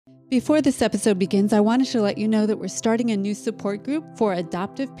Before this episode begins, I wanted to let you know that we're starting a new support group for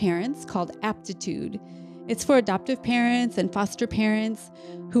adoptive parents called Aptitude. It's for adoptive parents and foster parents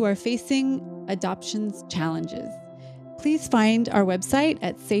who are facing adoptions challenges. Please find our website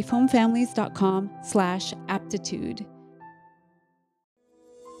at safehomefamilies.com/aptitude.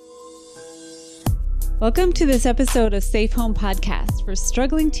 Welcome to this episode of Safe Home Podcast for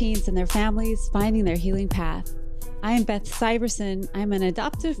struggling teens and their families finding their healing path. I am Beth Syverson. I'm an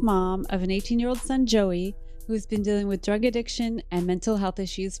adoptive mom of an 18-year-old son, Joey, who's been dealing with drug addiction and mental health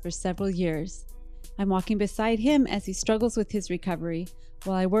issues for several years. I'm walking beside him as he struggles with his recovery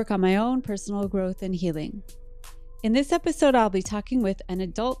while I work on my own personal growth and healing. In this episode, I'll be talking with an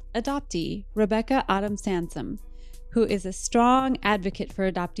adult adoptee, Rebecca Autumn Sansom, who is a strong advocate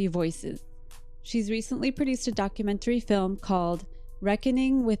for adoptee voices. She's recently produced a documentary film called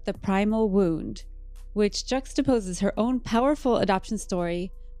Reckoning with the Primal Wound, which juxtaposes her own powerful adoption story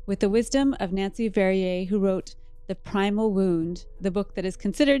with the wisdom of Nancy Verrier, who wrote The Primal Wound, the book that is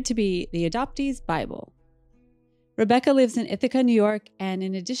considered to be the adoptee's Bible. Rebecca lives in Ithaca, New York, and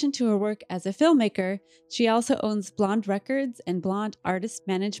in addition to her work as a filmmaker, she also owns Blonde Records and Blonde Artist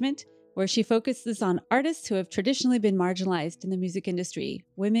Management, where she focuses on artists who have traditionally been marginalized in the music industry: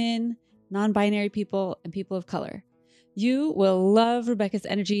 women, non-binary people, and people of color. You will love Rebecca's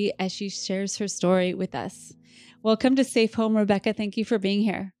energy as she shares her story with us. Welcome to Safe Home, Rebecca. Thank you for being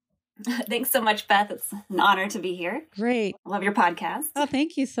here. Thanks so much, Beth. It's an honor to be here. Great. I love your podcast. Oh,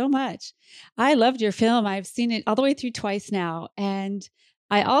 thank you so much. I loved your film. I've seen it all the way through twice now. And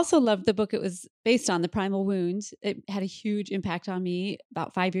I also loved the book it was based on, The Primal Wound. It had a huge impact on me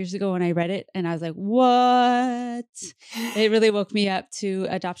about 5 years ago when I read it. And I was like, what? It really woke me up to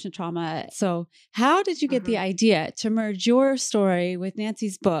adoption trauma. So how did you get the idea to merge your story with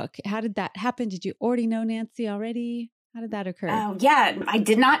Nancy's book? How did that happen? Did you already know Nancy already? How did that occur? Oh, yeah. I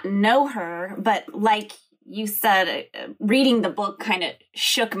did not know her, but like you said, reading the book kind of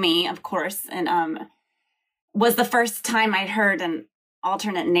shook me, of course, and was the first time I'd heard an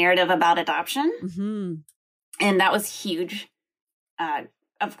alternate narrative about adoption. Mm-hmm. And that was huge.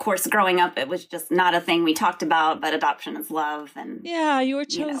 Of course, growing up, it was just not a thing we talked about, but adoption is love. And yeah, you were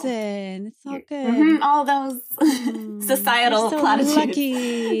chosen. It's all good. Mm-hmm, all those societal platitudes.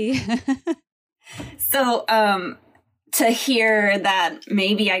 Lucky. So, to hear that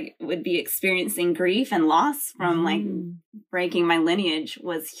maybe I would be experiencing grief and loss from like breaking my lineage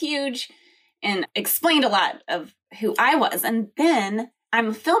was huge and explained a lot of who I was. And then I'm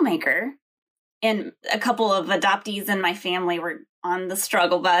a filmmaker, and a couple of adoptees in my family were on the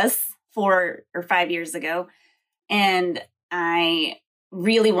struggle bus 4 or 5 years ago. And I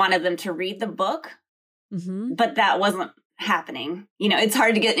really wanted them to read the book, but that wasn't happening. You know, it's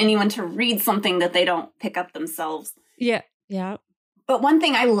hard to get anyone to read something that they don't pick up themselves. Yeah. Yeah. But one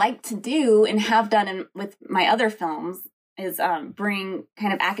thing I like to do and have done with my other films is bring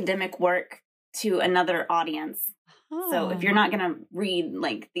kind of academic work to another audience. So if you're not going to read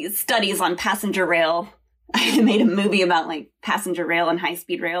like these studies on passenger rail, I made a movie about like passenger rail and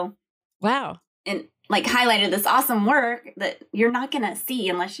high-speed rail. Wow. And like highlighted this awesome work that you're not going to see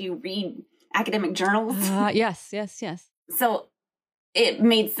unless you read academic journals. Yes. So it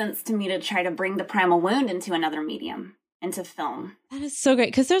made sense to me to try to bring The Primal Wound into another medium, into film. That is so great,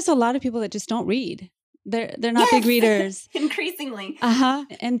 because there's a lot of people that just don't read. They're not big readers. Increasingly.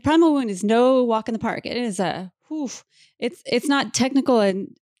 And Primal Wound is no walk in the park. It is it's not technical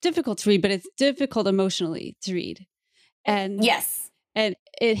and difficult to read, but it's difficult emotionally to read. And yes. And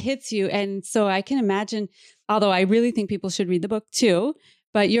it hits you. And so I can imagine, although I really think people should read the book too,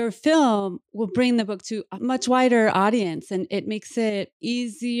 but your film will bring the book to a much wider audience, and it makes it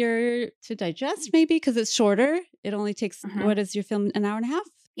easier to digest maybe because it's shorter. It only takes, what is your film, an hour and a half?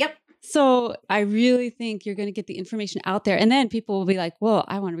 Yep. So I really think you're going to get the information out there. And then people will be like, well,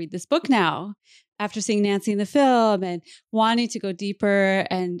 I want to read this book now after seeing Nancy in the film and wanting to go deeper.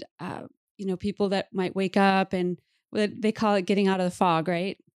 And, people that might wake up and they call it getting out of the fog,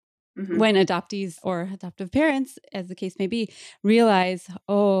 right? When adoptees or adoptive parents, as the case may be, realize,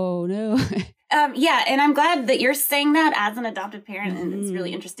 oh, no. Yeah. And I'm glad that you're saying that as an adoptive parent. And it's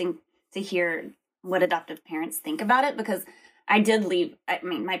really interesting to hear what adoptive parents think about it, because I did leave. I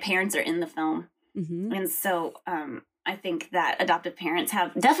mean, my parents are in the film. And so I think that adoptive parents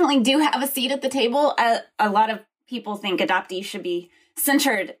definitely do have a seat at the table. A lot of people think adoptees should be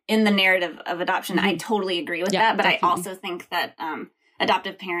centered in the narrative of adoption. I totally agree with that. But definitely. I also think that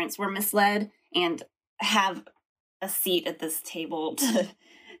adoptive parents were misled and have a seat at this table to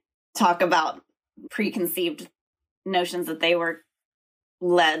talk about preconceived notions that they were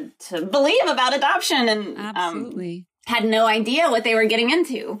led to believe about adoption and absolutely had no idea what they were getting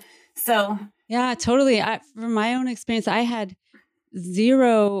into. So yeah, totally. From my own experience, I had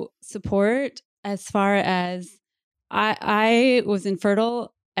zero support as far as I was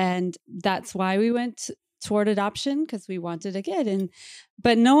infertile, and that's why we went toward adoption, because we wanted a kid.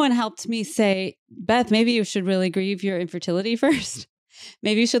 But no one helped me say, Beth, maybe you should really grieve your infertility first.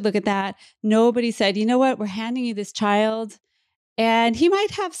 Maybe you should look at that. Nobody said, you know what, we're handing you this child and he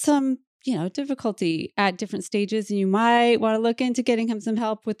might have some, difficulty at different stages, and you might want to look into getting him some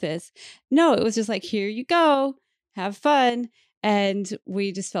help with this. No, it was just like, here you go, have fun. And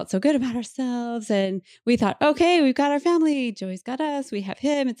we just felt so good about ourselves. And we thought, okay, we've got our family. Joey's got us. We have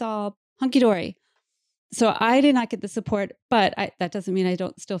him. It's all hunky dory. So I did not get the support, but that doesn't mean I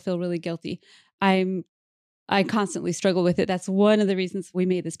don't still feel really guilty. I constantly struggle with it. That's one of the reasons we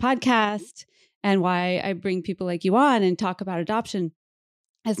made this podcast and why I bring people like you on and talk about adoption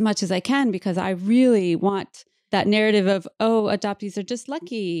as much as I can, because I really want that narrative of, oh, adoptees are just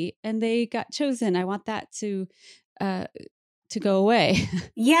lucky and they got chosen. I want that to go away.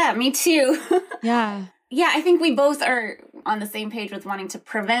 Yeah, me too. Yeah. Yeah, I think we both are on the same page with wanting to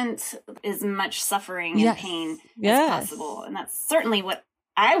prevent as much suffering and pain as possible. And that's certainly what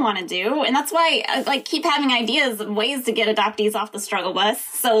I want to do. And that's why I keep having ideas of ways to get adoptees off the struggle bus.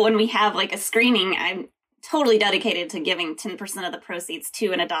 So when we have a screening, I'm totally dedicated to giving 10% of the proceeds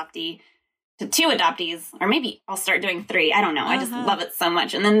to an adoptee, to 2 adoptees, or maybe I'll start doing 3. I don't know. I just love it so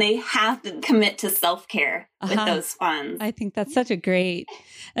much. And then they have to commit to self-care with those funds. I think that's such a great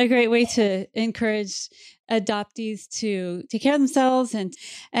way to encourage adoptees to take care of themselves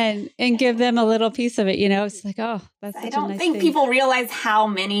and give them a little piece of it. It's like, oh, that's such a nice thing. I don't think people realize how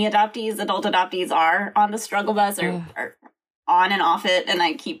many adult adoptees are on the struggle bus or on and off it. And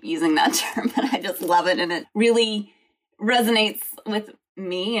I keep using that term, but I just love it. And it really resonates with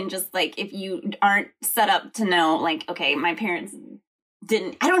me. And just if you aren't set up to know, okay, my parents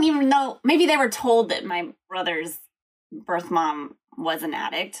I don't even know, maybe they were told that my brother's birth mom was an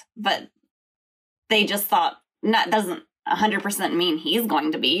addict, but they just thought that doesn't 100% mean he's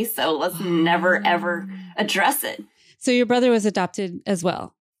going to be. So let's never, ever address it. So your brother was adopted as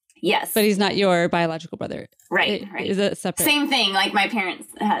well? Yes. But he's not your biological brother. Right. Is it separate? Same thing. My parents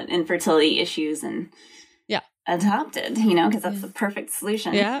had infertility issues and adopted, because that's the perfect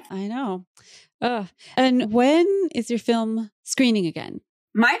solution. Yeah, I know. And when is your film screening again?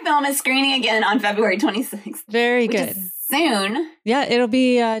 My film is screening again on February 26th. Very good. Which is soon. Yeah, it'll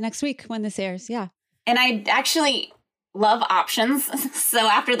be next week when this airs. Yeah. And I actually love options. So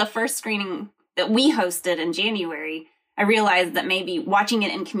after the first screening that we hosted in January, I realized that maybe watching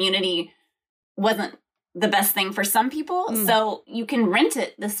it in community wasn't the best thing for some people. So you can rent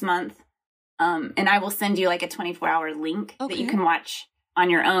it this month. And I will send you a 24-hour link that you can watch on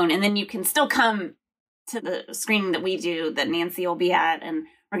your own. And then you can still come to the screening that we do that Nancy will be at. And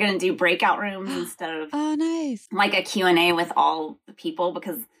we're going to do breakout rooms instead of nice. A Q&A with all the people,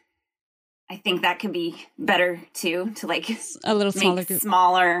 because I think that could be better too, to a little smaller group.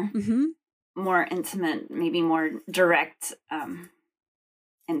 Smaller, more intimate, maybe more direct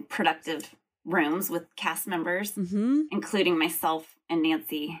and productive rooms with cast members, including myself and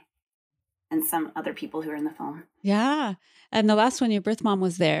Nancy and some other people who are in the film. Yeah. And the last one, your birth mom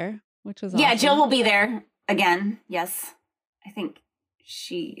was there, which was awesome. Yeah, Jill will be there again. Yes. I think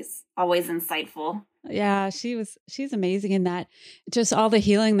she's always insightful. Yeah, she's amazing in that. Just all the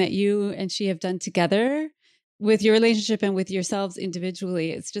healing that you and she have done together with your relationship and with yourselves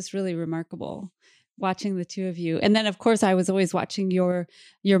individually. It's just really remarkable watching the two of you. And then, of course, I was always watching your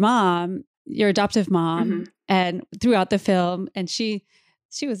mom, your adoptive mom, and throughout the film. And she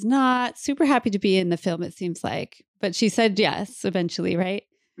was not super happy to be in the film, it seems like, but she said yes eventually, right?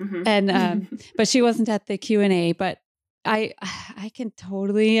 And but she wasn't at the Q&A. But I can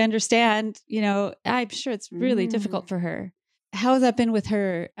totally understand. I'm sure it's really difficult for her. How has that been with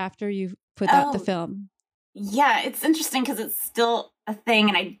her after you put out the film? Yeah, it's interesting because it's still a thing,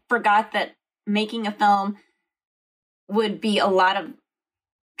 and I forgot that making a film would be a lot of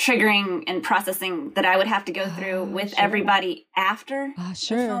triggering and processing that I would have to go through with everybody after the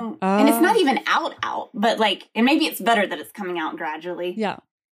film. And it's not even out, but and maybe it's better that it's coming out gradually. Yeah.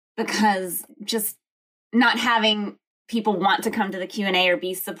 Because just not having people want to come to the Q&A or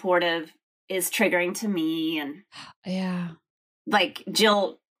be supportive is triggering to me. And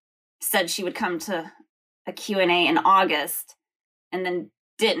Jill said she would come to a Q&A in August and then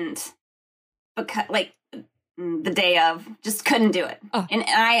didn't, because the day of, just couldn't do it. And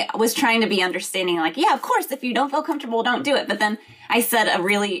I was trying to be understanding, yeah, of course, if you don't feel comfortable, don't do it. But then I said a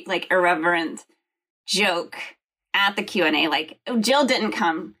really irreverent joke at the Q&A, Jill didn't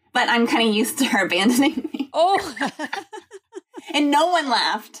come, but I'm kind of used to her abandoning me. And no one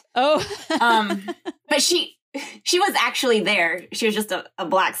laughed. Oh. But she was actually there. She was just a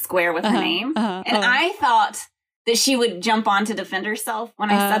black square with her name. And I thought that she would jump on to defend herself when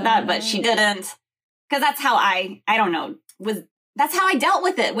I said that, but she didn't. Because that's how I don't know, that's how I dealt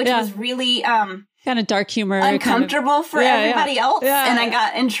with it, which was really kind of dark humor, uncomfortable for everybody else. And I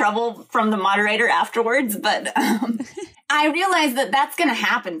got in trouble from the moderator afterwards. But I realized that that's going to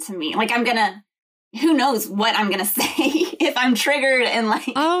happen to me. Like who knows what I'm going to say if I'm triggered and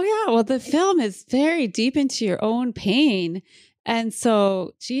like. Oh, yeah. Well, the film is very deep into your own pain. And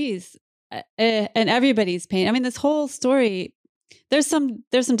so, geez, and everybody's pain. I mean, this whole story, there's some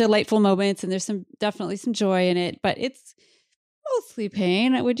delightful moments and there's definitely some joy in it, but it's mostly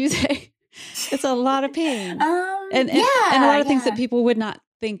pain, would you say? It's a lot of pain. And a lot of things that people would not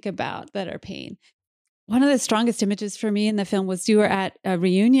think about that are pain. One of the strongest images for me in the film was you were at a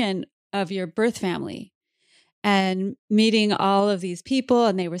reunion of your birth family and meeting all of these people,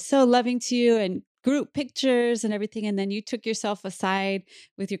 and they were so loving to you and group pictures and everything. And then you took yourself aside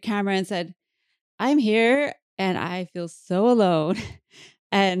with your camera and said, I'm here and I feel so alone.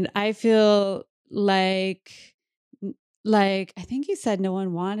 And I feel like I think you said no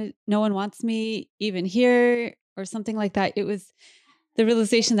one wants me even here or something like that. It was the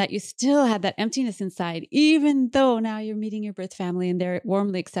realization that you still had that emptiness inside, even though now you're meeting your birth family and they're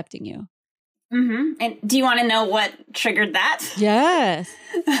warmly accepting you. Mm-hmm. And do you want to know what triggered that? Yes.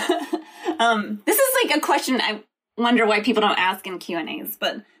 This is like a question I wonder why people don't ask in Q&As,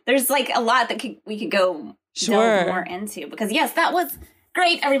 but there's like a lot that we could go delve more into, because yes, that was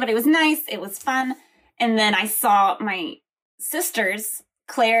great. Everybody was nice. It was fun. And then I saw my sisters,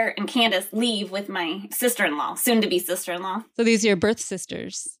 Claire and Candace, leave with my sister-in-law, soon-to-be sister-in-law. So these are your birth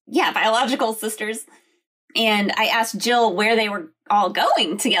sisters? Yeah, biological sisters. And I asked Jill where they were all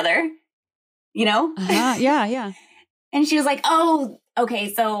going together, you know? Yeah. And she was like, oh,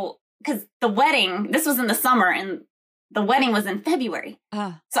 okay, so, because the wedding, this was in the summer, and the wedding was in February.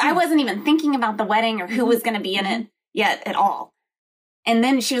 So I wasn't even thinking about the wedding or who was going to be in it yet at all. And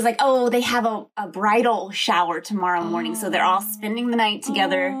then she was like, oh, they have a bridal shower tomorrow morning. So they're all spending the night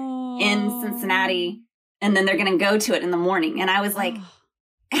together in Cincinnati. And then they're going to go to it in the morning. And I was like,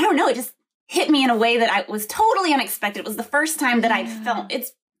 I don't know. It just hit me in a way that was totally unexpected. It was the first time that I'd felt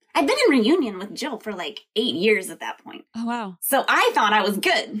I'd been in reunion with Jill for like 8 years at that point. Oh, wow. So I thought I was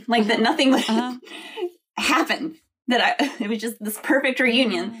good. Like that nothing would happen. It was just this perfect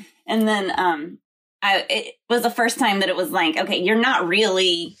reunion. And then, it was the first time that it was like, okay, you're not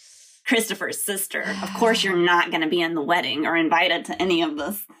really Christopher's sister. Of course, you're not going to be in the wedding or invited to any of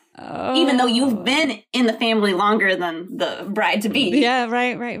this, even though you've been in the family longer than the bride-to-be. Yeah,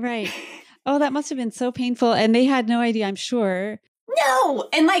 right. Oh, that must have been so painful. And they had no idea, I'm sure. No.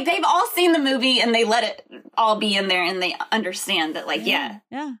 And like, they've all seen the movie and they let it all be in there and they understand that like, yeah.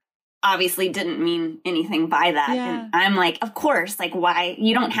 Obviously didn't mean anything by that. And I'm like, of course, like why?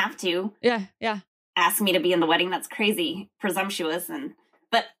 You don't have to. Yeah. Ask me to be in the wedding. That's crazy, presumptuous.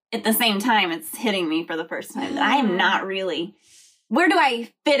 But at the same time, it's hitting me for the first time that I am not really, where do I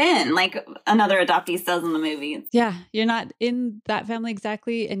fit in? Like another adoptee says in the movie. Yeah. You're not in that family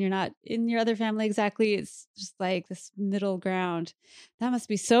exactly. And you're not in your other family exactly. It's just like this middle ground. That must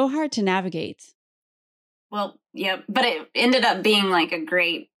be so hard to navigate. Well, yeah, but it ended up being like a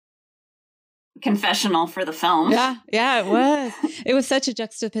great confessional for the film. Yeah, it was. It was such a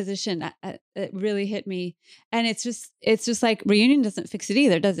juxtaposition. It really hit me. And it's just like reunion doesn't fix it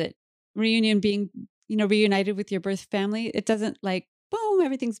either, does it? Reunion being, reunited with your birth family, it doesn't like, boom,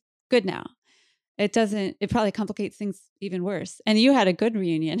 everything's good now. It doesn't, it probably complicates things even worse. And you had a good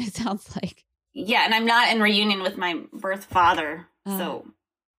reunion, it sounds like. Yeah, and I'm not in reunion with my birth father. So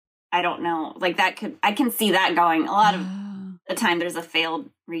I don't know. Like I can see that going a lot of the time there's a failed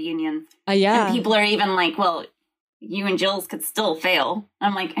reunion. And people are even like, well, you and Jill's could still fail.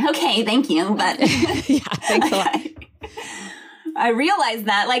 I'm like, okay, thank you. But thanks a lot. I realize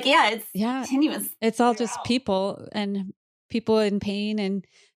that it's continuous. It's all just people and people in pain and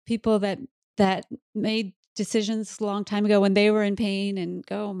people that made decisions a long time ago when they were in pain and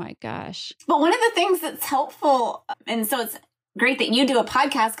oh my gosh. But one of the things that's helpful, and so it's great that you do a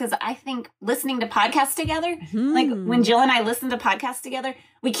podcast, because I think listening to podcasts together, like when Jill and I listen to podcasts together,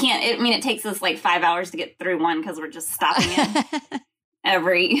 we can't, it takes us like 5 hours to get through one because we're just stopping it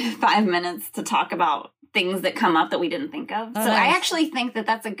every 5 minutes to talk about things that come up that we didn't think of. So I actually think that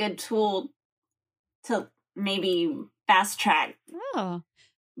that's a good tool to maybe fast track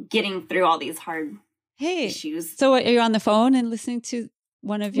getting through all these hard issues. So what, are you on the phone and listening to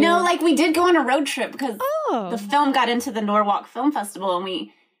one of your... No, like we did go on a road trip because the film got into the Norwalk Film Festival and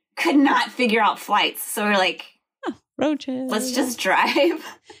we could not figure out flights. So we're like, road trip. Let's just drive.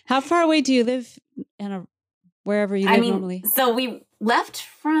 How far away do you live wherever you live normally? So we left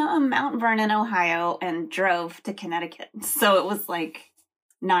from Mount Vernon, Ohio, and drove to Connecticut. So it was like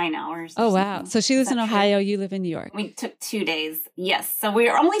 9 hours. Oh, wow. So she lives in Ohio. You live in New York. We took 2 days. Yes. So we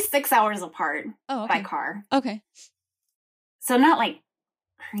were only 6 hours apart by car. Okay. So not like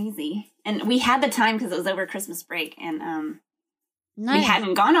crazy. And we had the time because it was over Christmas break. And we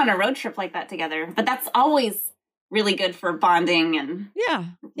hadn't gone on a road trip like that together. But that's always really good for bonding and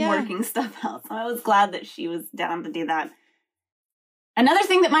working stuff out. So I was glad that she was down to do that. Another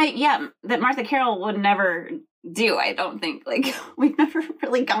thing that Martha Carroll would never do, I don't think. Like, we've never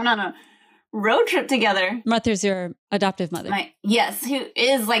really gone on a road trip together. Martha's your adoptive mother. Yes, who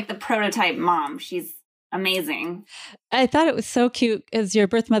is like the prototype mom. She's amazing. I thought it was so cute as your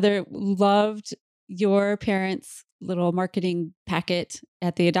birth mother loved your parents' little marketing packet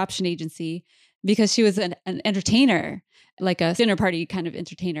at the adoption agency because she was an entertainer, like a dinner party kind of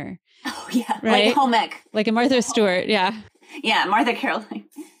entertainer. Oh, yeah. Right? Like home ec. Like a Martha Stewart, yeah. Yeah, Martha Carroll, like,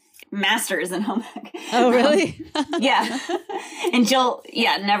 masters in home ec. Oh, really? Yeah. And Jill,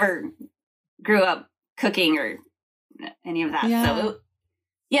 never grew up cooking or any of that. Yeah. So,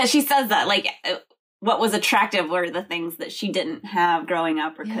 she says that, like, what was attractive were the things that she didn't have growing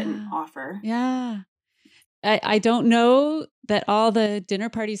up or couldn't offer. Yeah. I don't know that all the dinner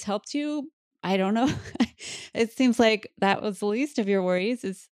parties helped you. I don't know. It seems like that was the least of your worries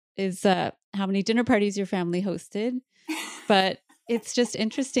is how many dinner parties your family hosted. But it's just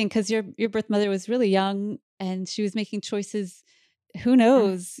interesting because your birth mother was really young and she was making choices. Who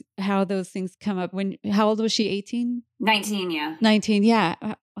knows how those things come up? How old was she? 18? 19, yeah. 19, yeah.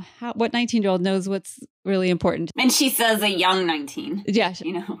 What 19-year-old knows what's really important? And she says a young 19. Yeah.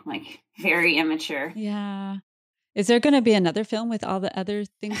 Like very immature. Yeah. Is there going to be another film with all the other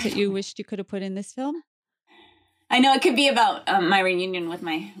things that you wished you could have put in this film? I know it could be about my reunion with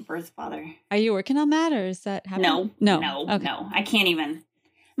my birth father. Are you working on that or is that happening? No. Okay. No. I can't even.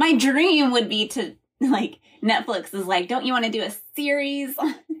 My dream would be to, like, Netflix is like, don't you want to do a series?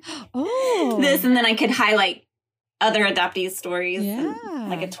 Oh. This, and then I could highlight other adoptee stories. Yeah.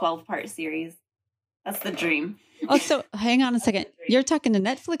 Like a 12-part series. That's the dream. Oh, so hang on a second. You're talking to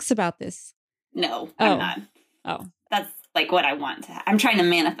Netflix about this? No, I'm not. Oh. That's like what I want to I'm trying to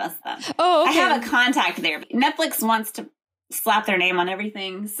manifest that. Oh, okay. I have a contact there. Netflix wants to slap their name on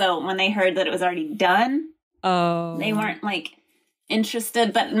everything. So when they heard that it was already done, they weren't like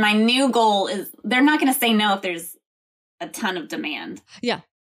interested. But my new goal is they're not going to say no if there's a ton of demand. Yeah.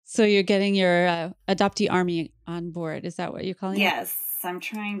 So you're getting your adoptee army on board. Is that what you're calling it? Yes. I'm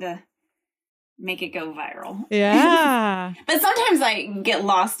trying to make it go viral. Yeah. But sometimes I get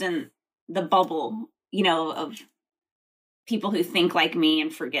lost in the bubble, of people who think like me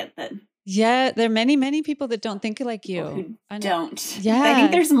and forget that. Yeah, there are many, many people that don't think like you. Who don't. Yeah. I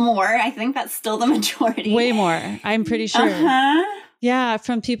think there's more. I think that's still the majority. Way more. I'm pretty sure. Uh-huh. Yeah,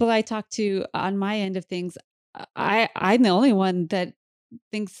 from people I talk to on my end of things, I'm the only one that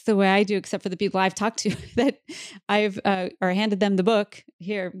thinks the way I do, except for the people I've talked to that I've or handed them the book.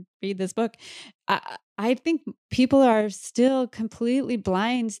 Here, read this book. I think people are still completely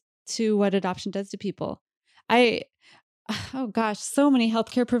blind to what adoption does to people. Oh gosh, so many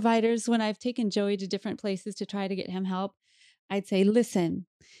healthcare providers, when I've taken Joey to different places to try to get him help, I'd say, listen,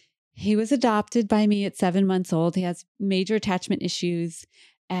 he was adopted by me at 7 months old. He has major attachment issues.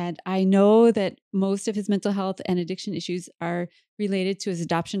 And I know that most of his mental health and addiction issues are related to his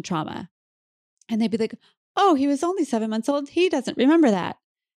adoption trauma. And they'd be like, oh, he was only 7 months old. He doesn't remember that.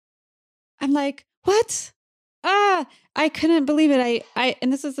 I'm like, what? I couldn't believe it.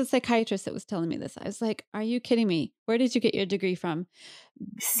 And this was a psychiatrist that was telling me this. I was like, are you kidding me? Where did you get your degree from?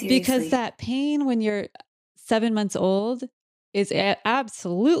 Seriously? Because that pain when you're 7 months old is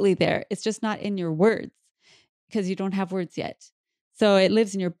absolutely there. It's just not in your words because you don't have words yet. So it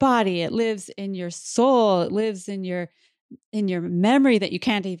lives in your body. It lives in your soul. It lives in your memory that you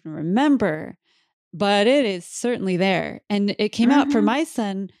can't even remember, but it is certainly there. And it came out for my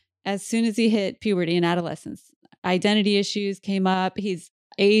son as soon as he hit puberty and adolescence. Identity issues came up. He's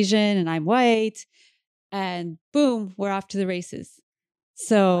Asian and I'm white. And boom, we're off to the races.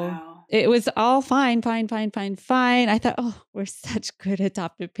 So It was all fine. I thought, oh, we're such good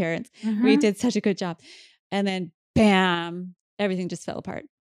adoptive parents. We did such a good job. And then bam, everything just fell apart.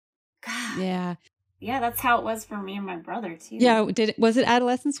 God. Yeah. Yeah, that's how it was for me and my brother too. Yeah. Was it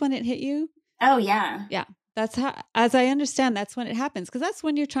adolescence when it hit you? Oh, yeah. Yeah. That's how, as I understand, that's when it happens. Because that's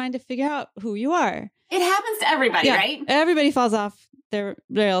when you're trying to figure out who you are. It happens to everybody, right? Everybody falls off their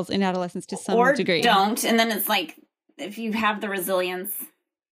rails in adolescence to some degree. Or don't. And then it's like, if you have the resilience,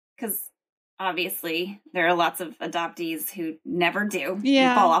 because obviously there are lots of adoptees who never do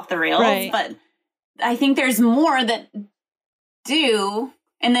Yeah. and fall off the rails, Right. but I think there's more that do,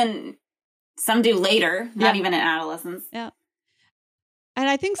 and then some do later, not even in adolescence. Yeah. And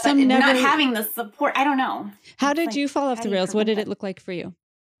I think But some never not having the support. I don't know. How It's did like, you fall off how the do you rails? What prevent did it that? look like for you?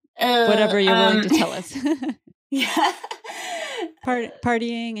 Whatever you're willing to tell us. Yeah.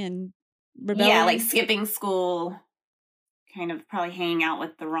 Partying and rebelling. Yeah, like skipping school, kind of probably hanging out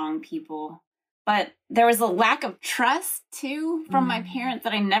with the wrong people. But there was a lack of trust too from my parents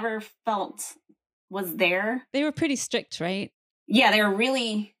that I never felt was there. They were pretty strict, right? Yeah, they were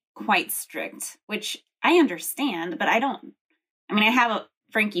really quite strict, which I understand, but I have a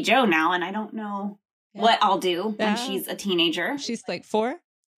Frankie Joe now, and I don't know what I'll do when she's a teenager. She's like 4?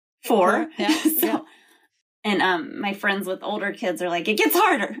 4. Yeah. So, and my friends with older kids are like, it gets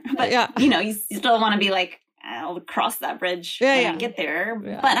harder. But, Yeah. you still want to be like, I'll cross that bridge when I get there.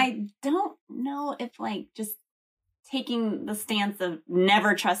 Yeah. But I don't know if like just taking the stance of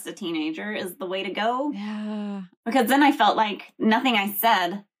never trust a teenager is the way to go. Yeah. Because then I felt like nothing I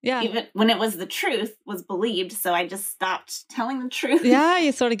said, Yeah. even when it was the truth, was believed. So I just stopped telling the truth. Yeah.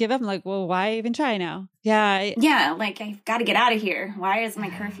 You sort of give up. I'm like, well, why even try now? Yeah. Yeah. Like, I've got to get out of here. Why is my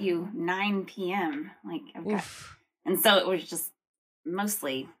curfew 9 p.m.? Like, and so it was just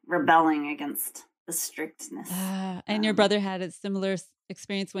mostly rebelling against the strictness. And your brother had a similar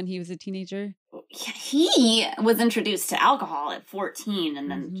experience when he was a teenager? He was introduced to alcohol at 14 and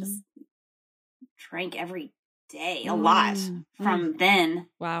then just drank every day, a lot from then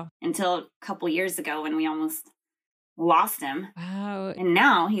until a couple years ago when we almost lost him. Wow. And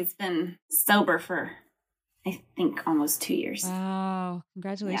now he's been sober for, I think, almost 2 years. Wow.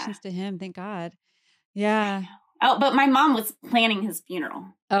 Congratulations to him. Thank God. Yeah. Oh, but my mom was planning his funeral.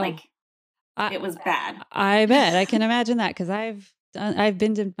 Oh. Like, it was bad. I bet. I can imagine that because I've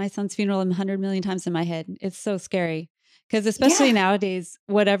been to my son's funeral 100 million times in my head. It's so scary because especially nowadays,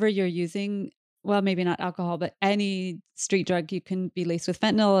 whatever you're using, well, maybe not alcohol, but any street drug, you can be laced with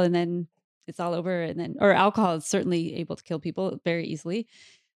fentanyl and then it's all over. And then, or alcohol is certainly able to kill people very easily.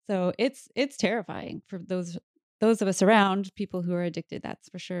 So it's terrifying for those of us around people who are addicted. That's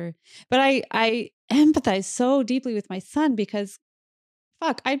for sure. But I empathize so deeply with my son because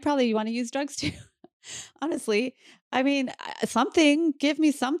I'd probably want to use drugs too. Honestly, I mean, give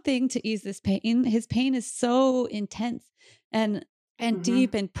me something to ease this pain. His pain is so intense and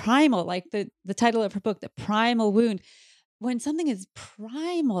deep and primal, like the title of her book, The Primal Wound. When something is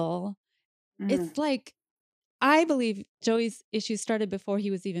primal, it's like, I believe Joey's issues started before he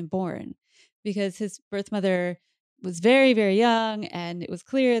was even born because his birth mother was very, very young and it was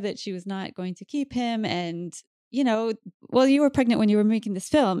clear that she was not going to keep him. And you were pregnant when you were making this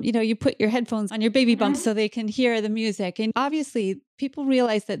film, you put your headphones on your baby bump so they can hear the music. And obviously people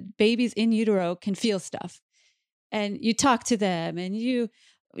realize that babies in utero can feel stuff and you talk to them and you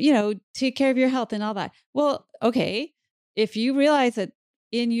take care of your health and all that. Well, okay. If you realize that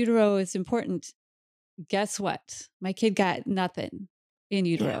in utero is important, guess what? My kid got nothing in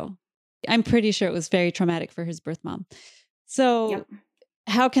utero. Yeah. I'm pretty sure it was very traumatic for his birth mom. So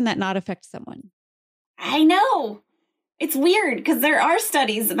how can that not affect someone? I know. It's weird because there are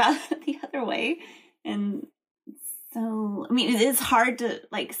studies about it the other way. And so, I mean, it is hard to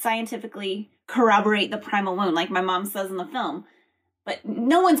like scientifically corroborate the primal wound, like my mom says in the film. But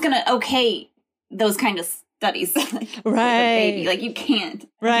no one's going to okay those kind of studies. Like, right. Baby. Like you can't.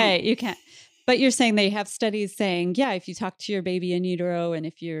 Right. You can't. But you're saying they have studies saying, if you talk to your baby in utero and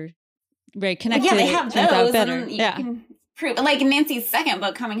if you're very connected, they have those. better. And you can prove. Like Nancy's second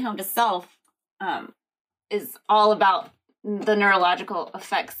book, Coming Home to Self, is all about the neurological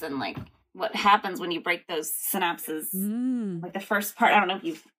effects and like what happens when you break those synapses. Like the first part, I don't know if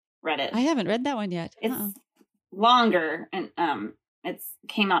you've read it. I haven't read that one yet. It's longer and it's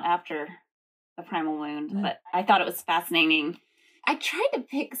came out after The Primal Wound, but I thought it was fascinating. I tried to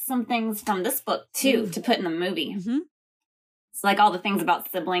pick some things from this book too to put in the movie. It's like all the things about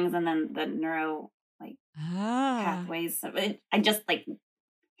siblings and then the neuro pathways. So I just like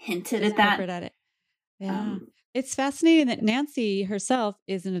hinted at that. At it. Yeah. It's fascinating that Nancy herself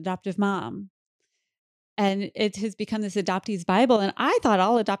is an adoptive mom and it has become this adoptee's Bible. And I thought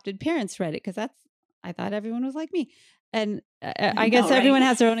all adopted parents read it because I thought everyone was like me. And I guess everyone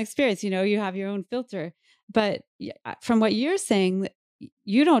has their own experience. You have your own filter. But from what you're saying,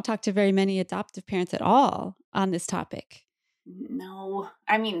 you don't talk to very many adoptive parents at all on this topic. No.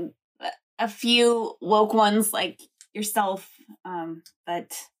 I mean, a few woke ones like yourself,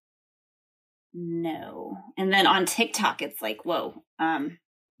 but no. And then on TikTok, it's like, whoa.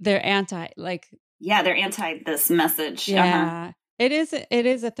 They're anti they're anti this message. Yeah. It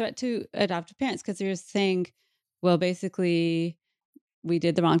is a threat to adoptive parents because you're saying, well, basically we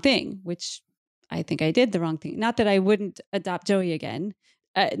did the wrong thing, which I think I did the wrong thing. Not that I wouldn't adopt Joey again.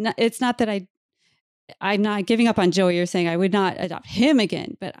 It's not that I'm not giving up on Joey. You're saying I would not adopt him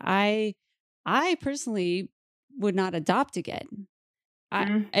again, but I personally would not adopt again.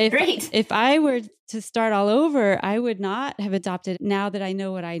 Great. If I were to start all over, I would not have adopted now that I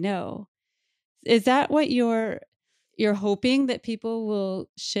know what I know. Is that what you're hoping that people will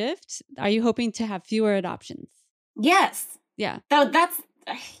shift? Are you hoping to have fewer adoptions? Yes. Yeah. So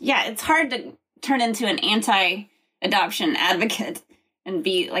it's hard to turn into an anti-adoption advocate and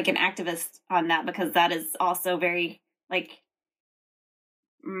be like an activist on that, because that is also very like,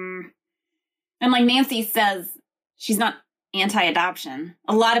 and like Nancy says, she's not anti-adoption.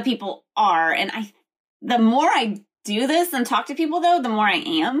 A lot of people are. And the more I do this and talk to people though, the more I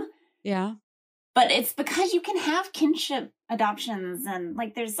am. Yeah. But it's because you can have kinship adoptions and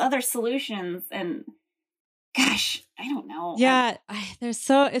like there's other solutions, and gosh, I don't know. Yeah. It's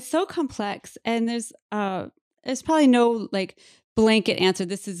so complex, and there's probably no like blanket answer.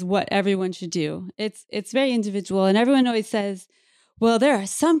 This is what everyone should do. It's very individual, and everyone always says, well, there are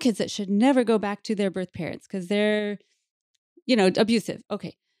some kids that should never go back to their birth parents because they're, abusive.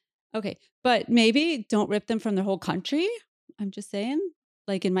 Okay. But maybe don't rip them from their whole country. I'm just saying,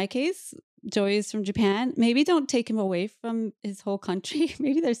 like in my case, Joey is from Japan. Maybe don't take him away from his whole country.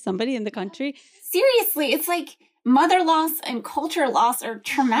 Maybe there's somebody in the country. Seriously, it's like mother loss and culture loss are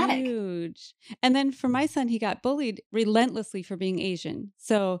traumatic. Huge. And then for my son, he got bullied relentlessly for being Asian.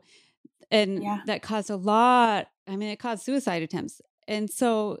 So, and that caused a lot. I mean, it caused suicide attempts. And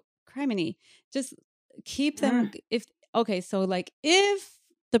so, criminy, just keep them. So like if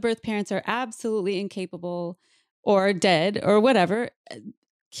the birth parents are absolutely incapable or dead or whatever,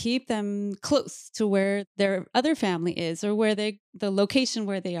 keep them close to where their other family is, or where the location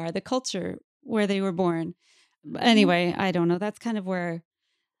where they are, the culture where they were born. Anyway, I don't know. That's kind of where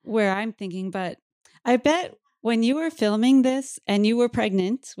I'm thinking. But I bet when you were filming this and you were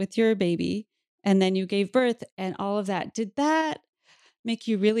pregnant with your baby and then you gave birth and all of that, did that make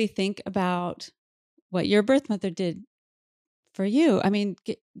you really think about what your birth mother did for you? I mean,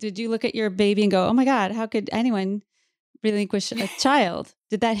 did you look at your baby and go, oh my God, how could anyone relinquish a child?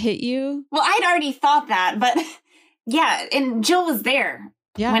 Did that hit you? Well, I'd already thought that, but yeah. And Jill was there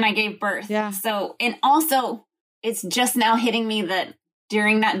when I gave birth. Yeah. So, and also it's just now hitting me that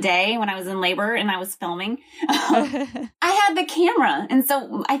during that day when I was in labor and I was filming, I had the camera. And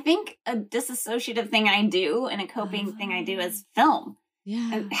so I think a disassociative thing I do and a coping thing I do is film.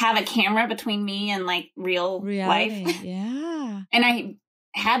 Yeah. And have a camera between me and like real reality. life. Yeah. And I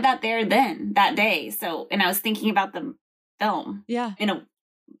had that there then that day. So, and I was thinking about the film. Yeah.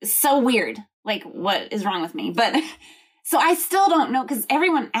 So weird. Like, what is wrong with me? But so I still don't know, because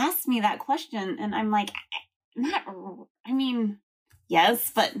everyone asks me that question and I'm like,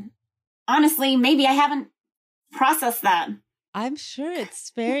 yes, but honestly, maybe I haven't processed that. I'm sure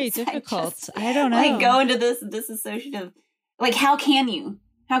it's very difficult. I don't know. Like go into this disassociative, like, how can you?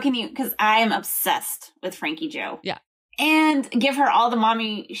 Because I am obsessed with Frankie Jo. Yeah. And give her all the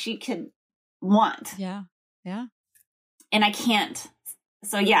mommy she could want. Yeah. Yeah. And I can't.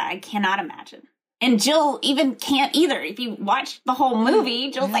 So yeah, I cannot imagine. And Jill even can't either. If you watch the whole movie,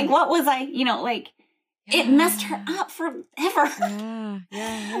 Jill's like, what was I, it messed her up forever.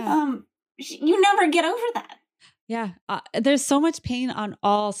 Yeah. You never get over that. Yeah. There's so much pain on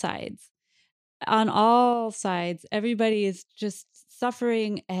all sides. Everybody is just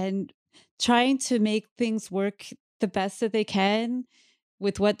suffering and trying to make things work the best that they can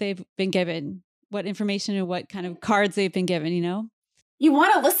with what they've been given, what information and what kind of cards they've been given, You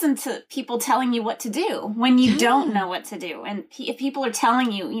want to listen to people telling you what to do when you don't know what to do. And if people are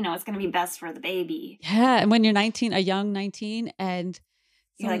telling you, it's going to be best for the baby. Yeah. And when you're 19, a young 19, and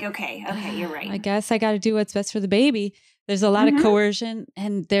you're like, okay, you're right. I guess I got to do what's best for the baby. There's a lot of coercion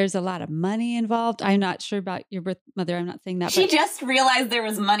and there's a lot of money involved. I'm not sure about your birth mother. I'm not saying that. She just realized there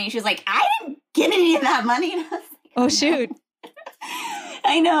was money. She's like, I didn't get any of that money. And I was like, oh, shoot.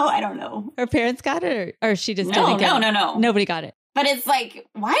 I know. I don't know. Her parents got it or she just didn't get it? No. Nobody got it. But it's like,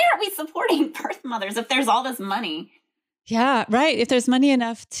 why aren't we supporting birth mothers if there's all this money? Yeah, right. If there's money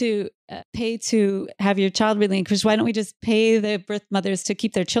enough to pay to have your child relinquished, why don't we just pay the birth mothers to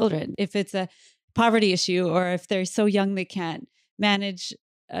keep their children? If it's a poverty issue or if they're so young they can't manage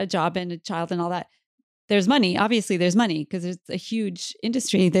a job and a child and all that, there's money. Obviously, there's money because it's a huge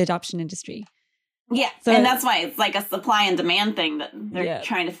industry, the adoption industry. Yeah, so, and that's why it's like a supply and demand thing that they're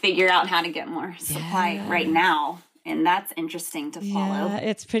trying to figure out how to get more supply right now. And that's interesting to follow. Yeah,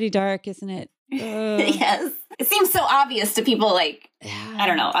 it's pretty dark, isn't it? Yes. It seems so obvious to people like, I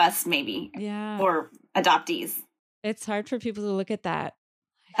don't know, us maybe. Yeah. Or adoptees. It's hard for people to look at that.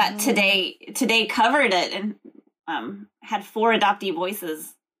 That Today covered it and had 4 adoptee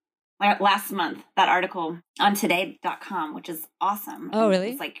voices last month, that article on today.com, which is awesome. Oh, and really?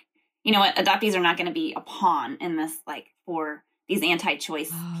 It's like, you know what? Adoptees are not going to be a pawn in this, like, for these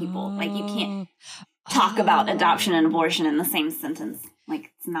anti-choice people. Like, you can't talk about adoption and abortion in the same sentence.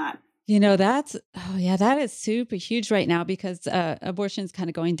 Like, it's not. You know, that is super huge right now because abortion is kind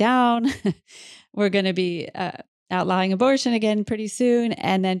of going down. We're going to be outlawing abortion again pretty soon.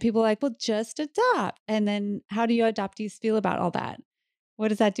 And then people are like, well, just adopt. And then how do you adoptees feel about all that? What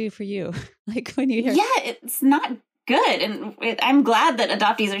does that do for you? Like when you hear... Yeah, it's not good. And I'm glad that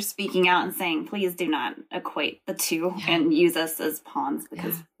adoptees are speaking out and saying, please do not equate the two and use us as pawns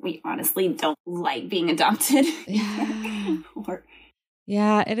because we honestly don't like being adopted.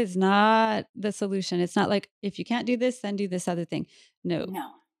 Yeah, it is not the solution. It's not like, if you can't do this, then do this other thing. No.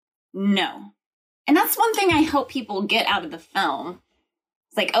 And that's one thing I hope people get out of the film.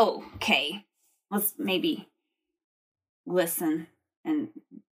 It's like, oh, okay, let's maybe listen and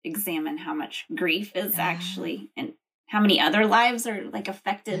examine how much grief is actually, and how many other lives are like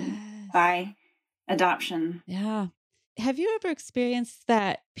affected by adoption. Yeah. Have you ever experienced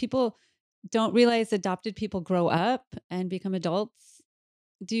that people don't realize adopted people grow up and become adults?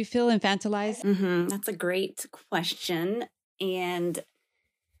 Do you feel infantilized? Mm-hmm. That's a great question. And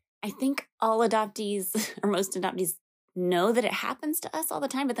I think all adoptees or most adoptees know that it happens to us all the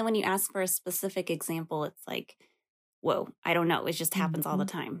time. But then when you ask for a specific example, it's like, whoa, I don't know. It just happens all the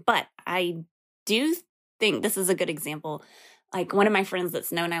time. But I do think this is a good example. Like one of my friends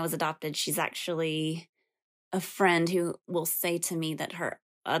that's known I was adopted, she's actually a friend who will say to me that her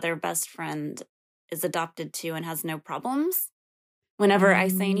other best friend is adopted too and has no problems whenever I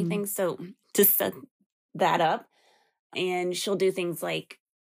say anything. So to set that up, and she'll do things like,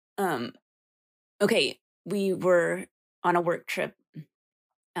 okay, we were on a work trip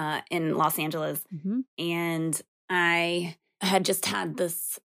in Los Angeles, and I had just had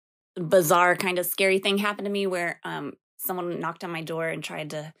this bizarre kind of scary thing happen to me where someone knocked on my door and tried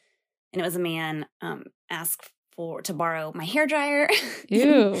to, and it was a man, ask to borrow my hairdryer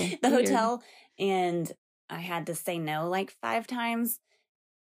in the hotel. And I had to say no like 5 times.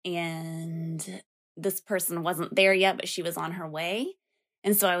 And this person wasn't there yet, but she was on her way.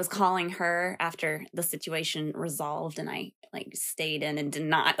 And so I was calling her after the situation resolved, and I like stayed in and did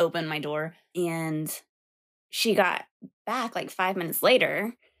not open my door. And she got back like 5 minutes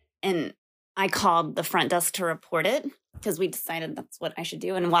later, and I called the front desk to report it because we decided that's what I should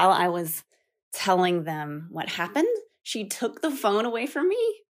do. And while I was telling them what happened, she took the phone away from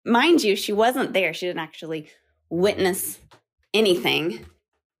me. Mind you, she wasn't there. She didn't actually witness anything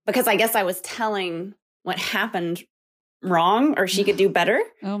because I guess I was telling what happened wrong, or she could do better.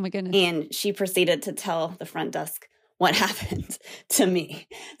 Oh my goodness. And she proceeded to tell the front desk what happened to me.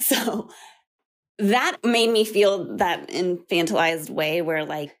 So that made me feel that infantilized way where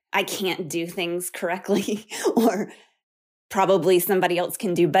like I can't do things correctly or probably somebody else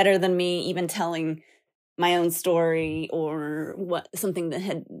can do better than me, even telling my own story or something that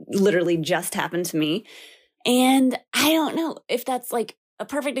had literally just happened to me. And I don't know if that's like a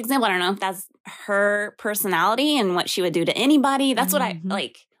perfect example. I don't know if that's her personality and what she would do to anybody. That's what I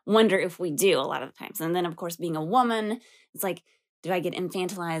like wonder if we do a lot of the times. And then of course, being a woman, it's like, do I get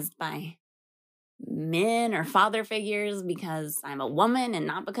infantilized by men or father figures because I'm a woman and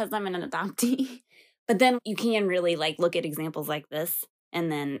not because I'm an adoptee? But then you can really like look at examples like this,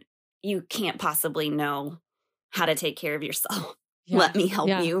 and then you can't possibly know how to take care of yourself. Let me help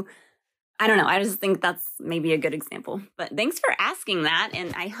you. I don't know. I just think that's maybe a good example. But thanks for asking that.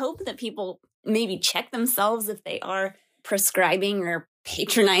 And I hope that people maybe check themselves if they are prescribing or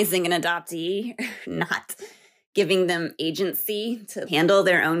patronizing an adoptee, not giving them agency to handle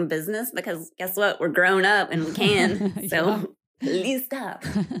their own business. Because guess what? We're grown up and we can. So please stop.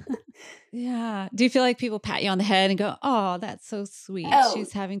 Yeah. Do you feel like people pat you on the head and go, oh, that's so sweet. Oh.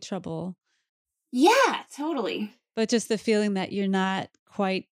 She's having trouble. Yeah, totally. But just the feeling that you're not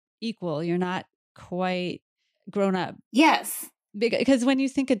quite equal. You're not quite grown up. Yes. Because when you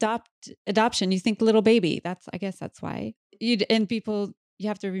think adoption, you think little baby. I guess that's why. And people, you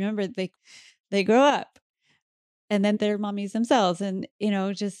have to remember they grow up and then they're mommies themselves. And,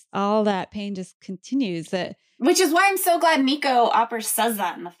 just all that pain just continues. Which is why I'm so glad Nico Opper says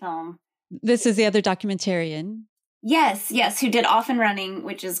that in the film. This is the other documentarian. Yes, who did Off and Running,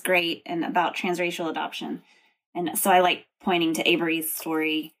 which is great, and about transracial adoption. And so I like pointing to Avery's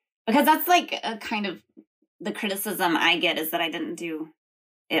story because that's like a kind of the criticism I get is that I didn't do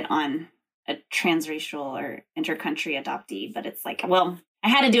it on a transracial or intercountry adoptee, but it's like, well, I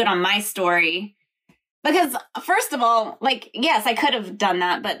had to do it on my story because first of all, like, yes, I could have done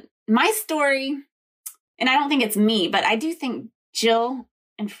that, but my story, and I don't think it's me, but I do think Jill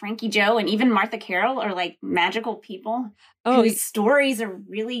and Frankie Joe and even Martha Carroll are like magical people whose stories are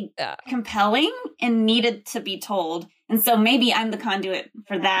really compelling and needed to be told. And so maybe I'm the conduit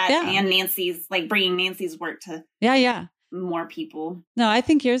for that and Nancy's, like bringing Nancy's work to more people. No, I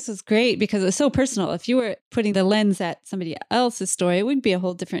think yours was great because it was so personal. If you were putting the lens at somebody else's story, it would be a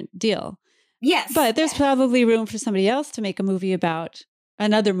whole different deal. Yes. But there's probably room for somebody else to make a movie about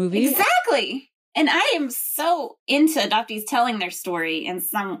another movie. Exactly. And I am so into adoptees telling their story in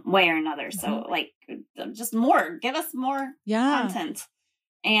some way or another. So like just more, give us more content.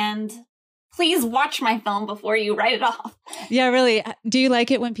 And please watch my film before you write it off. Yeah, really. Do you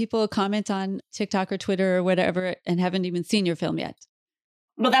like it when people comment on TikTok or Twitter or whatever and haven't even seen your film yet?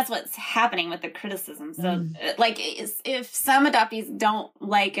 Well, that's what's happening with the criticism. So like if some adoptees don't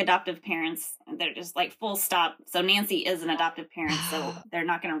like adoptive parents, they're just like full stop. So Nancy is an adoptive parent. So they're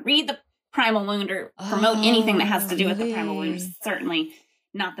not going to read the Primal Wound or promote anything that has to do with the Primal Wound. Certainly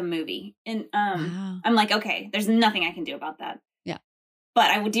not the movie. And I'm like, okay, there's nothing I can do about that. Yeah.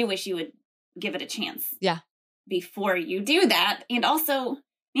 But I do wish you would give it a chance. Yeah. Before you do that. And also,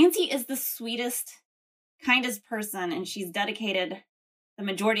 Nancy is the sweetest, kindest person, and she's dedicated the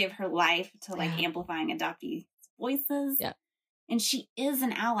majority of her life to like amplifying adoptees' voices. Yeah. And she is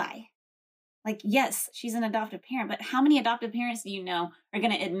an ally. Like, yes, she's an adoptive parent, but how many adoptive parents do you know are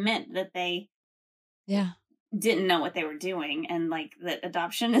going to admit that they didn't know what they were doing and like that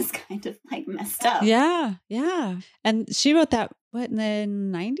adoption is kind of like messed up? Yeah. Yeah. And she wrote that, what, in the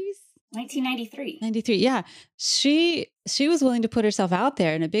 90s? 1993. 93. Yeah. She was willing to put herself out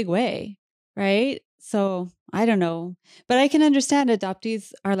there in a big way. Right. So I don't know, but I can understand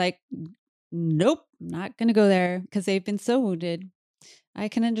adoptees are like, nope, not going to go there because they've been so wounded. I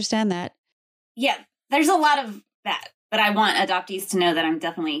can understand that. Yeah. There's a lot of that, but I want adoptees to know that I'm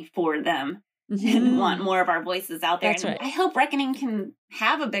definitely for them and want more of our voices out there. That's right. I hope Reckoning can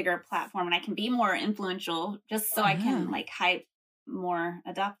have a bigger platform and I can be more influential just so I can like hype more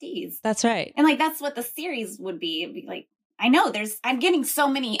adoptees. That's right. And like that's what the series would be. It'd be like, I know I'm getting so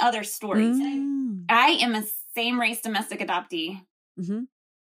many other stories. I am a same race domestic adoptee. And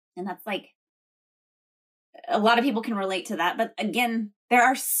that's like a lot of people can relate to that. But again, there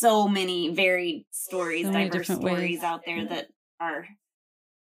are so many varied stories, diverse stories out there that are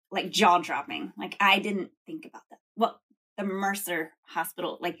like jaw dropping. Like I didn't think about that. Well, the Mercer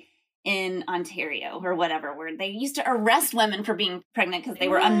Hospital, like in Ontario or whatever, where they used to arrest women for being pregnant because they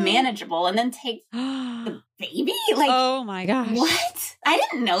were unmanageable and then take the baby. Like, oh my gosh. What? I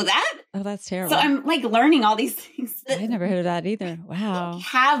didn't know that. Oh, that's terrible. So I'm like learning all these things. I never heard of that either. Wow.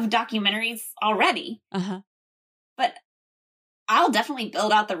 Have documentaries already. But I'll definitely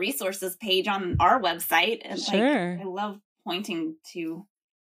build out the resources page on our website. And sure. I love pointing to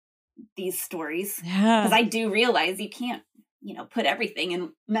these stories. Yeah. Because I do realize you can't, put everything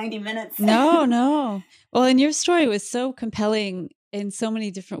in 90 minutes. No. Well, and your story was so compelling in so many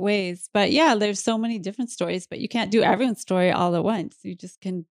different ways. But yeah, there's so many different stories, but you can't do everyone's story all at once. You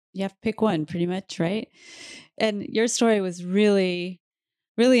have to pick one pretty much, right? And your story was really,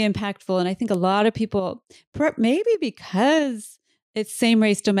 really impactful. And I think a lot of people, maybe because it's same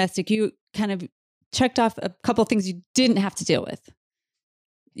race domestic, you kind of checked off a couple of things you didn't have to deal with.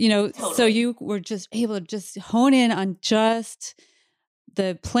 Totally. So you were just able to just hone in on just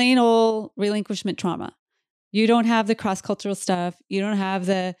the plain old relinquishment trauma. You don't have the cross-cultural stuff. You don't have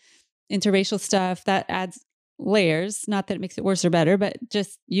the interracial stuff that adds layers. Not that it makes it worse or better, but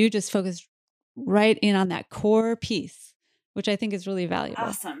you just focus right in on that core piece, which I think is really valuable.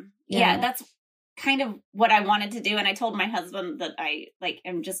 Awesome. Yeah, that's kind of what I wanted to do. And I told my husband that I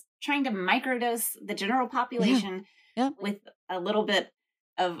am just trying to microdose the general population with a little bit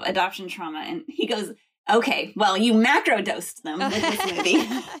of adoption trauma. And he goes, okay, well, you macrodosed them with this movie.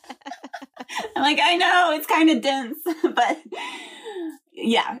 I'm like, I know, it's kind of dense, but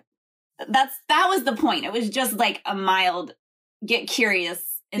yeah, that was the point. It was just like a mild get curious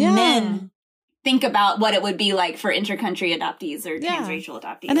and then think about what it would be like for intercountry adoptees or transracial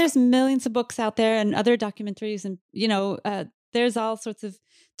adoptees. And there's millions of books out there and other documentaries and, there's all sorts of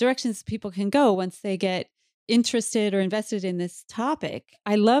directions people can go once they get interested or invested in this topic.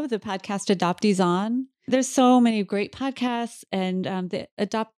 I love the podcast Adoptees On. There's so many great podcasts and the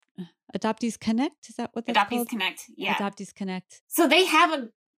Adoptees Connect. Is that what that's called? Adoptees Connect. Yeah. Adoptees Connect. So they have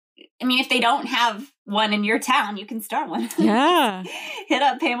if they don't have one in your town, you can start one. Yeah. Hit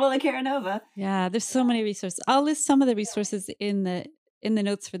up Pamela Caranova. Yeah. There's so many resources. I'll list some of the resources in the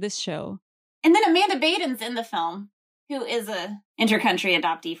notes for this show. And then Amanda Baden's in the film, who is a intercountry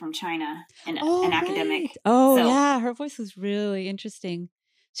adoptee from China and an academic. Oh, so, yeah. Her voice was really interesting.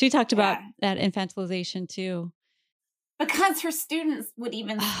 She talked about that infantilization too. Because her students would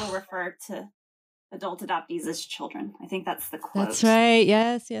even still refer to adult adoptees as children. I think that's the quote. That's right.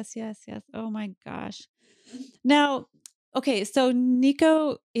 Yes. Oh my gosh. Now, okay. So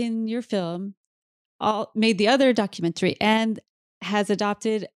Nico in your film made the other documentary and has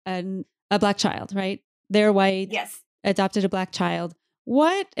adopted a Black child, right? They're white. Yes. Adopted a Black child.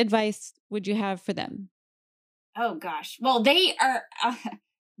 What advice would you have for them? Oh gosh. Well, they are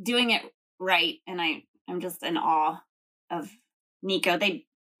doing it right. And I'm just in awe of Nico. They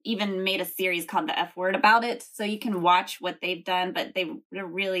even made a series called The F Word about it. So you can watch what they've done, but they're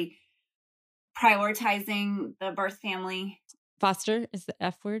really prioritizing the birth family. Foster is the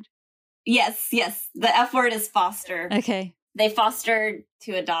F word? Yes. The F word is foster. Okay. They fostered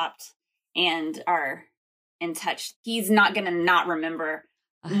to adopt and are in touch. He's not going to not remember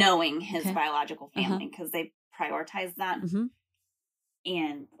knowing his biological family because they prioritize that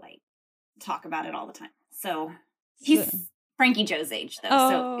and like talk about it all the time. So he's Frankie Joe's age though,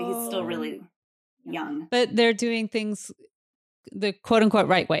 so he's still really young. But they're doing things the quote unquote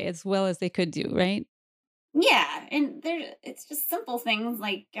right way as well as they could do, right? Yeah, and it's just simple things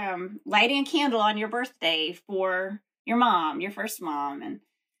like lighting a candle on your birthday for your mom, your first mom, and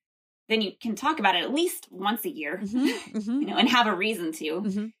then you can talk about it at least once a year, you know, and have a reason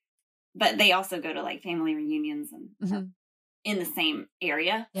to. But they also go to like family reunions and in the same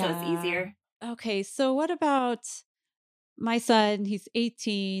area, so it's easier. Okay, so what about my son? He's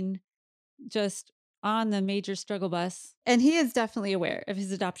 18, just on the major struggle bus, and he is definitely aware of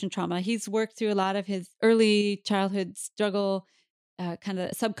his adoption trauma. He's worked through a lot of his early childhood struggle, kind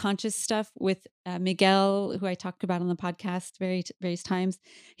of subconscious stuff with Miguel, who I talked about on the podcast various times.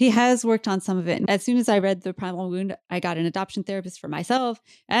 He has worked on some of it. And as soon as I read The Primal Wound, I got an adoption therapist for myself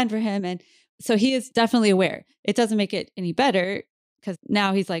and for him. And so he is definitely aware. It doesn't make it any better because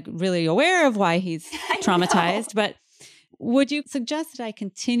now he's like really aware of why he's traumatized. But would you suggest that I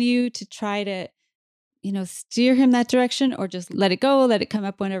continue to try to, you know, steer him that direction, or just let it go, let it come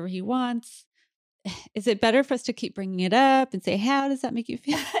up whenever he wants? Is it better for us to keep bringing it up and say, how does that make you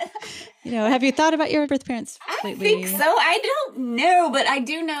feel? You know, have you thought about your birth parents lately? I think so. I don't know, but I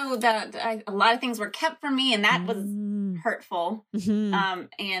do know that a lot of things were kept from me, and that was hurtful.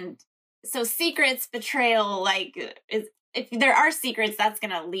 And so secrets, betrayal, like if there are secrets, that's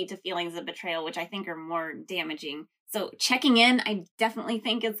going to lead to feelings of betrayal, which I think are more damaging. So checking in, I definitely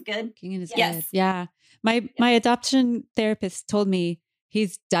think is good. Checking in is good. Yeah. My adoption therapist told me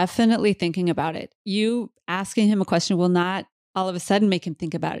he's definitely thinking about it. You asking him a question will not all of a sudden make him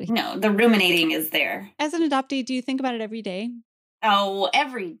think about it. No, the ruminating is there. As an adoptee, do you think about it every day? Oh,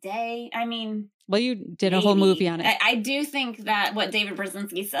 every day. I mean, well, you did a whole movie on it. I do think that what David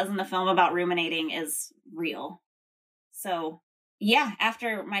Brzezinski says in the film about ruminating is real. So yeah,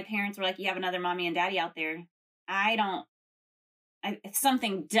 after my parents were like, you have another mommy and daddy out there,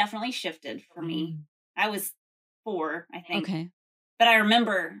 something definitely shifted for me. I was 4, I think. Okay. But I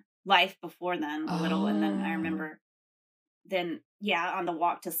remember life before then a little. And then I remember on the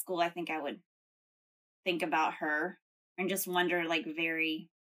walk to school, I think I would think about her and just wonder like very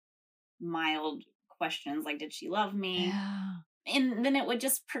mild questions. Like, did she love me? Yeah. And then it would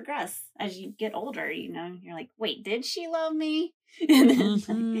just progress as you get older, you know, you're like, wait, did she love me? And then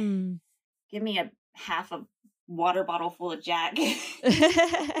like, give me half a water bottle full of Jack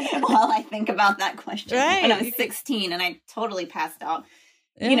while I think about that question. Right. When I was 16 and I totally passed out.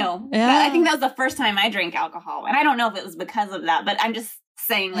 Yeah. You know, I think that was the first time I drank alcohol. And I don't know if it was because of that, but I'm just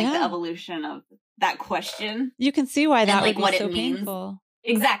saying like the evolution of that question. You can see why that and, like, would be what so it means. Painful.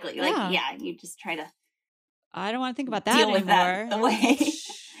 Exactly. Like, you just try to I don't want to think about that deal anymore. With that the way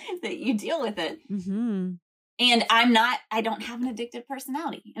that you deal with it. And I don't have an addictive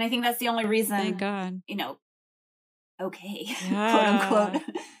personality. And I think that's the only reason, thank God, you know, okay, quote unquote.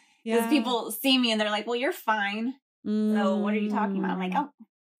 Because people see me and they're like, well, you're fine. So what are you talking about? I'm like, oh,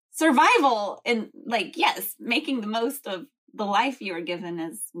 survival. And like, yes, making the most of the life you were given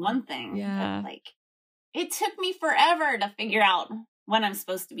is one thing. Yeah. But like, it took me forever to figure out what I'm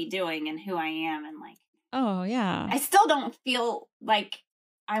supposed to be doing and who I am. And like, oh yeah, I still don't feel like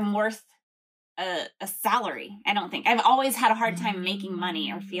I'm worth a salary. I don't think. I've always had a hard time making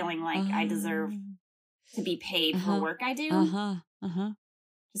money or feeling like I deserve to be paid for work I do.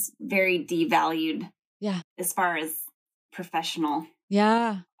 Just very devalued. Yeah. As far as professional.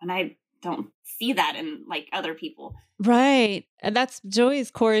 Yeah. And I don't see that in like other people. Right. And that's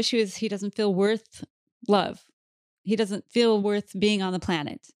Joey's core issue is he doesn't feel worth love. He doesn't feel worth being on the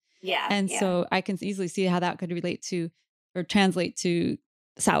planet. Yeah. And so I can easily see how that could relate to or translate to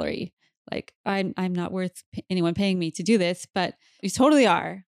salary. Like I'm not worth anyone paying me to do this, but you totally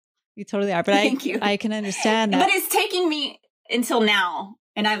are. You totally are. But Thank you. I can understand that. But it's taking me until now.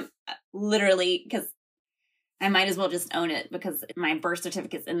 And I'm literally, because I might as well just own it because my birth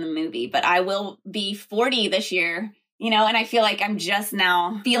certificate's in the movie, but I will be 40 this year, and I feel like I'm just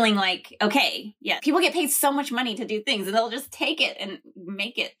now feeling like, okay, yeah, people get paid so much money to do things and they'll just take it and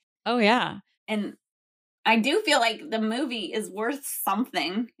make it. Oh, yeah. And I do feel like the movie is worth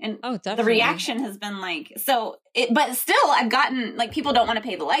something. And definitely. The reaction has been like, but still I've gotten like, people don't want to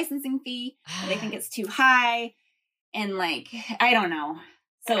pay the licensing fee. They think it's too high. And like, I don't know.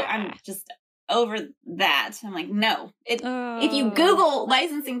 So I'm just over that. I'm like, no. If you Google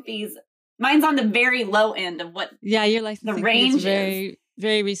licensing fees, mine's on the very low end of what your licensing the range is very,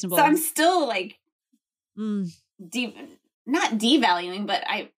 very reasonable. So I'm still like, not devaluing, but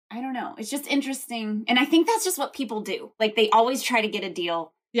I don't know. It's just interesting. And I think that's just what people do. Like they always try to get a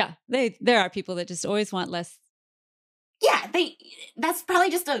deal. Yeah. There are people that just always want less. Yeah. That's probably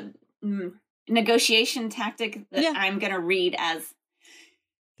just a negotiation tactic that I'm going to read as.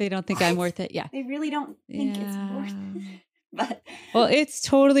 They don't think I'm worth it. Yeah. They really don't think it's worth it. But well, it's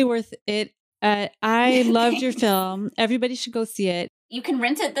totally worth it. I loved your film. Everybody should go see it. You can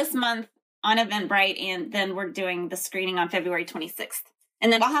rent it this month on Eventbrite, and then we're doing the screening on February 26th.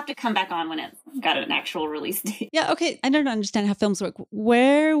 And then I'll have to come back on when it's got an actual release date. Yeah, okay. I don't understand how films work.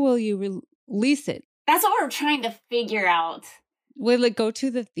 Where will you release it? That's what we're trying to figure out. Will it go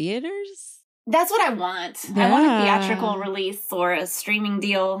to the theaters? That's what I want. Yeah. I want a theatrical release or a streaming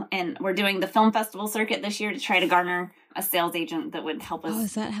deal. And we're doing the film festival circuit this year to try to garner a sales agent that would help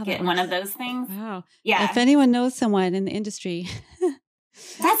us get one of those things. Wow. Yeah. If anyone knows someone in the industry.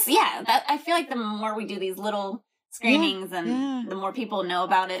 I feel like the more we do these little screenings and the more people know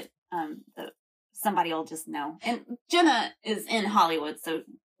about it, somebody will just know. And Jenna is in Hollywood, so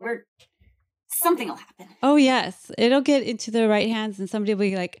something will happen. Oh, yes. It'll get into the right hands and somebody will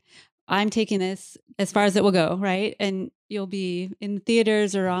be like, I'm taking this as far as it will go, right? And you'll be in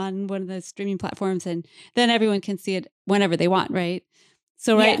theaters or on one of the streaming platforms, and then everyone can see it whenever they want, right?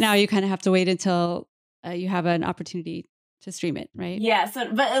 So right now you kind of have to wait until you have an opportunity to stream it, right? Yeah,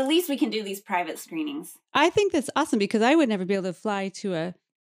 but at least we can do these private screenings. I think that's awesome because I would never be able to fly to a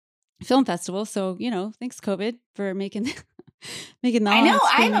film festival. So, thanks COVID for making the I know,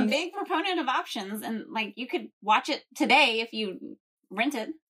 I'm a big proponent of options, and like you could watch it today if you rent it.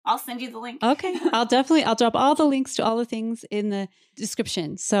 I'll send you the link. Okay. I'll drop all the links to all the things in the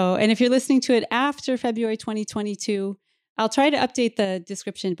description. So, and if you're listening to it after February 2022, I'll try to update the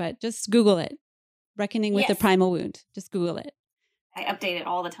description, but just Google it. Reckoning with the Primal Wound. Just Google it. I update it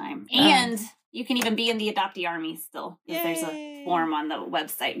all the time. And you can even be in the adoptee army still. There's a form on the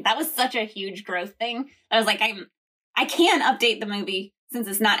website. That was such a huge growth thing. I was like, I can update the movie since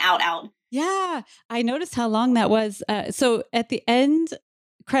it's not out. Yeah. I noticed how long that was. So at the end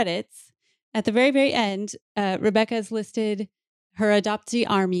credits, at the very, very end, Rebecca has listed her adoptee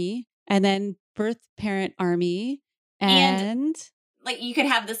army and then birth parent army. And like you could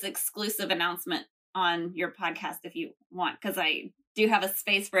have this exclusive announcement on your podcast if you want, because I do have a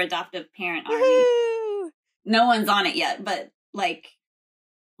space for adoptive parent army. Woo-hoo! No one's on it yet, but like,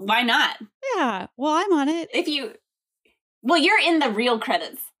 why not? Yeah. Well, I'm on it. You're in the real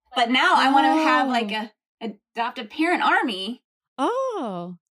credits, but now I want to have like a adoptive parent army.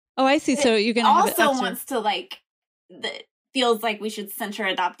 Oh, I see. So you're going to also wants to feels like we should center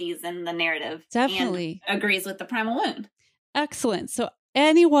adoptees in the narrative. Definitely. And agrees with the Primal Wound. Excellent. So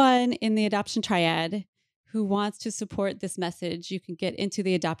anyone in the adoption triad who wants to support this message, you can get into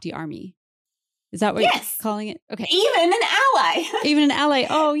the adoptee army. Is that what you're calling it? Okay. Even an ally. Even an ally.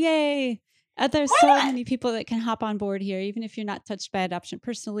 Oh, yay. There's many people that can hop on board here, even if you're not touched by adoption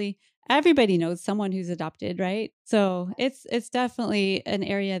personally. Everybody knows someone who's adopted, right? So it's definitely an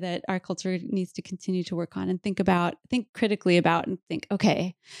area that our culture needs to continue to work on and think critically about and think,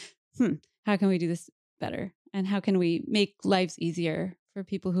 okay, how can we do this better? And how can we make lives easier for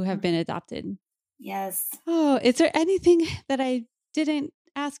people who have been adopted? Yes. Oh, is there anything that I didn't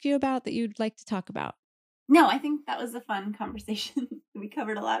ask you about that you'd like to talk about? No, I think that was a fun conversation. We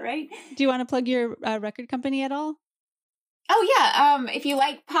covered a lot, right? Do you want to plug your record company at all? Oh, yeah. If you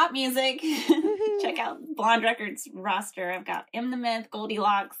like pop music, check out Blonde Records roster. I've got M. The Myth,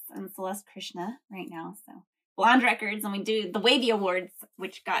 Goldilocks, and Celeste Krishna right now. So Blonde Records, and we do the Wavy Awards,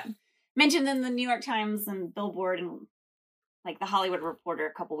 which got mentioned in the New York Times and Billboard and like the Hollywood Reporter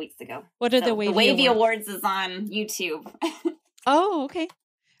a couple weeks ago. What are the Wavy Awards is on YouTube. Oh, okay.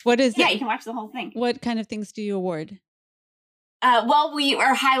 What is it? Yeah, you can watch the whole thing. What kind of things do you award? Well, we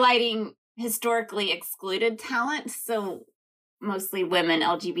are highlighting historically excluded talent. So mostly women,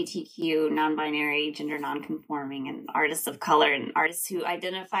 LGBTQ, non-binary, gender non-conforming, and artists of color and artists who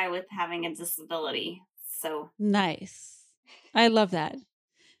identify with having a disability. So nice. I love that.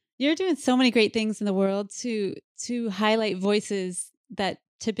 You're doing so many great things in the world to highlight voices that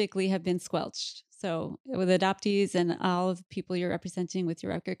typically have been squelched. So with adoptees and all of the people you're representing with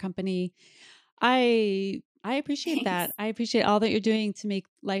your record company, I appreciate that. I appreciate all that you're doing to make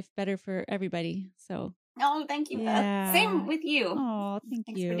life better for everybody. So oh, thank you, Beth. Same with you. Oh,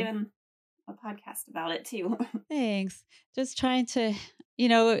 thanks for doing a podcast about it too. Thanks. Just trying to, you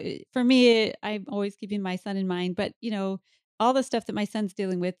know, for me, I'm always keeping my son in mind, but you know, all the stuff that my son's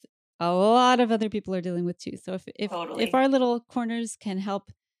dealing with, a lot of other people are dealing with too. So if our little corners can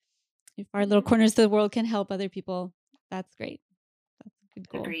help, if our little corners of the world can help other people, that's great. That's a good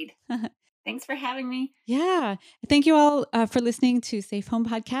goal. Agreed. Thanks for having me. Yeah. Thank you all for listening to Safe Home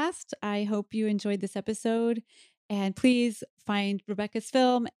Podcast. I hope you enjoyed this episode. And please find Rebecca's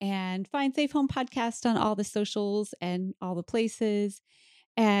film and find Safe Home Podcast on all the socials and all the places.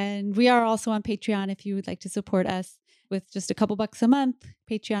 And we are also on Patreon if you would like to support us with just a couple bucks a month.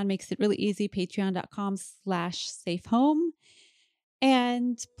 Patreon makes it really easy. Patreon.com/safehome.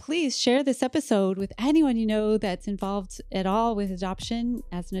 And please share this episode with anyone you know that's involved at all with adoption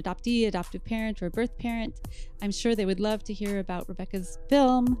as an adoptee, adoptive parent, or a birth parent. I'm sure they would love to hear about Rebecca's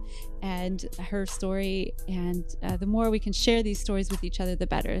film and her story. And the more we can share these stories with each other, the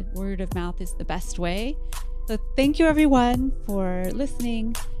better. Word of mouth is the best way. So thank you, everyone, for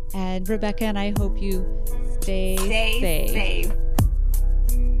listening. And Rebecca and I hope you stay safe.